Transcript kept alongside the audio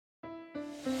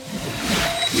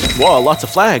Whoa, lots of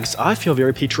flags. I feel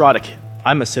very patriotic.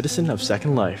 I'm a citizen of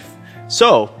Second Life.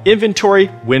 So,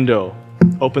 inventory window.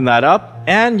 Open that up,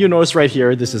 and you notice right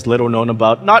here, this is little known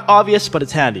about. Not obvious, but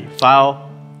it's handy.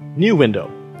 File, new window.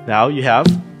 Now you have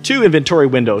 2 inventory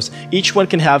windows. Each one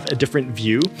can have a different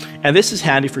view, and this is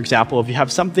handy, for example, if you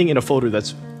have something in a folder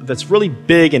that's really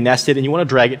big and nested, and you want to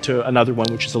drag it to another one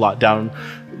which is a lot down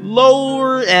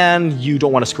lower, and you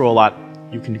don't want to scroll a lot,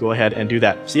 you can go ahead and do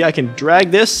that. See, I can drag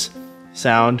this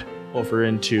sound over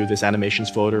into this animations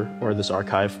folder or this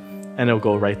archive, and it'll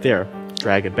go right there.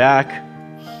 Drag it back,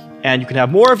 and you can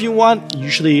have more if you want.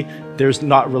 Usually there's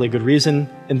not really good reason,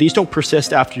 and these don't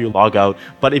persist after you log out.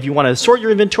 But if you want to sort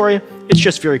your inventory, it's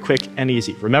just very quick and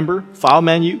easy. Remember, file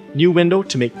menu, new window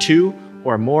to make 2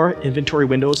 or more inventory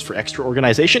windows for extra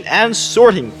organization and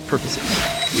sorting purposes.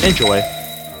 Enjoy.